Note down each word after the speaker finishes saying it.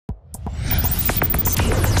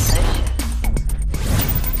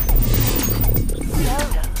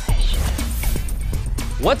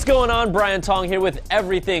What's going on? Brian Tong here with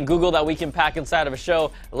everything Google that we can pack inside of a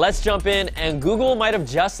show. Let's jump in, and Google might have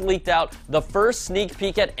just leaked out the first sneak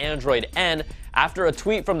peek at Android N after a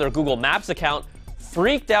tweet from their Google Maps account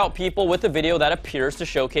freaked out people with a video that appears to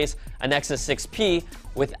showcase a Nexus 6P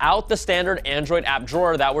without the standard Android app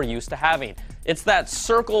drawer that we're used to having. It's that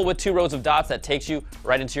circle with 2 rows of dots that takes you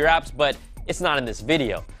right into your apps, but it's not in this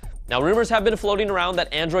video. Now, rumors have been floating around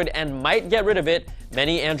that Android N might get rid of it.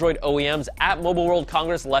 Many Android OEMs at Mobile World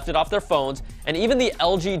Congress left it off their phones, and even the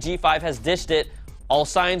LG G5 has ditched it. All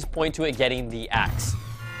signs point to it getting the axe.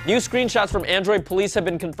 New screenshots from Android Police have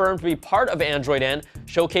been confirmed to be part of Android N,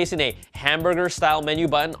 showcasing a hamburger-style menu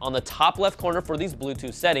button on the top left corner for these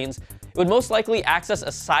Bluetooth settings. It would most likely access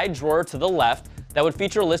a side drawer to the left that would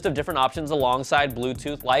feature a list of different options alongside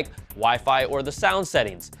Bluetooth like Wi-Fi or the sound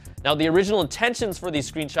settings. Now, the original intentions for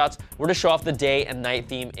these screenshots were to show off the day and night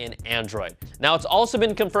theme in Android. Now, it's also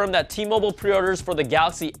been confirmed that T-Mobile pre-orders for the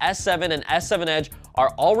Galaxy S7 and S7 Edge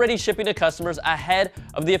are already shipping to customers ahead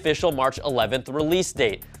of the official March 11th release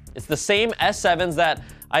date. It's the same S7s that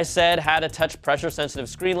I said had a touch pressure-sensitive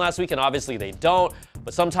screen last week, and obviously they don't.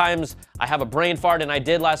 But sometimes I have a brain fart, and I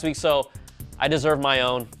did last week, so I deserve my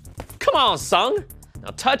own. Come on, Sung! Now,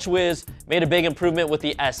 TouchWiz made a big improvement with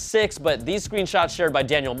the S6, but these screenshots shared by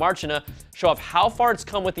Daniel Marchena show off how far it's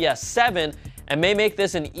come with the S7 and may make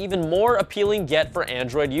this an even more appealing get for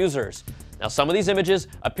Android users. Now, some of these images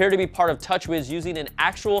appear to be part of TouchWiz using an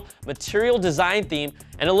actual material design theme,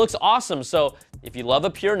 and it looks awesome. So if you love a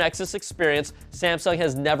pure Nexus experience, Samsung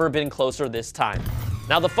has never been closer this time.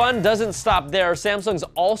 Now, the fun doesn't stop there. Samsung's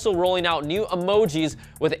also rolling out new emojis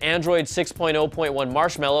with Android 6.0.1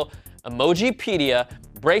 Marshmallow. Emojipedia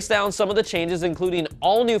breaks down some of the changes, including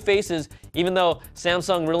all new faces, even though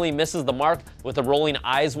Samsung really misses the mark with the rolling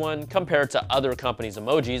eyes one compared to other companies'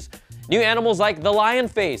 emojis. New animals like the lion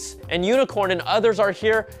face and unicorn and others are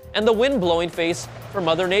here, and the wind-blowing face for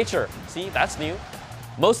Mother Nature. See, that's new.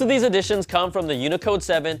 Most of these additions come from the Unicode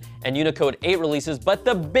 7 and Unicode 8 releases, but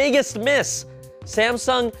the biggest miss,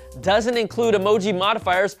 Samsung doesn't include emoji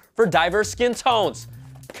modifiers for diverse skin tones.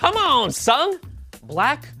 Come on, Sung!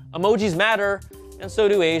 Black emojis matter, and so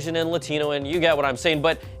do Asian and Latino, and you get what I'm saying.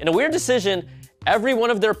 But in a weird decision, every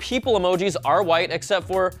one of their people emojis are white except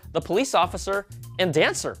for the police officer and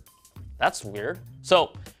dancer. That's weird.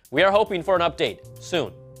 So we are hoping for an update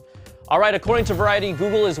soon. All right, according to Variety,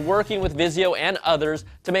 Google is working with Vizio and others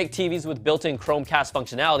to make TVs with built-in Chromecast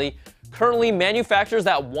functionality. Currently, manufacturers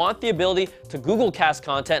that want the ability to Google Cast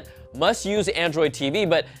content must use Android TV,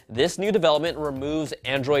 but this new development removes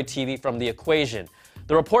Android TV from the equation.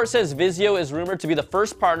 The report says Vizio is rumored to be the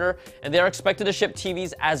first partner, and they are expected to ship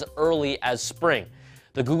TVs as early as spring.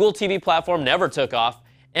 The Google TV platform never took off.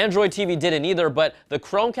 Android TV didn't either, but the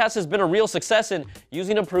Chromecast has been a real success, and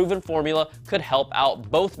using a proven formula could help out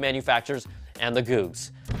both manufacturers and the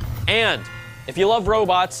Googs. And if you love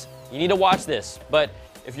robots, you need to watch this. But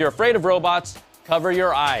if you're afraid of robots, cover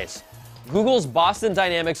your eyes. Google's Boston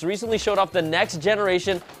Dynamics recently showed off the next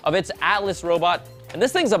generation of its Atlas robot, and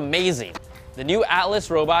this thing's amazing. The new Atlas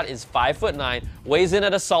robot is 5'9", weighs in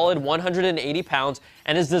at a solid 180 pounds,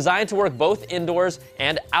 and is designed to work both indoors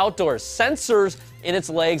and outdoors. Sensors in its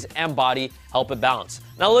legs and body help it balance.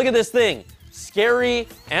 Now look at this thing. Scary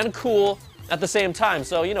and cool at the same time.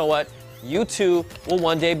 So you know what? You too will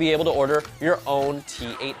one day be able to order your own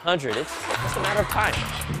T800. It's just a matter of time.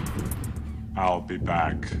 I'll be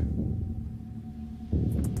back.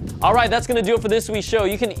 All right, that's going to do it for this week's show.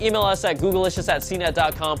 You can email us at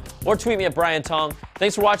Googlicious@cnet.com or tweet me at Brian Tong.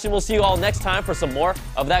 Thanks for watching. We'll see you all next time for some more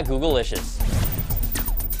of that Googlicious.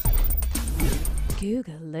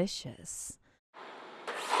 Googlicious.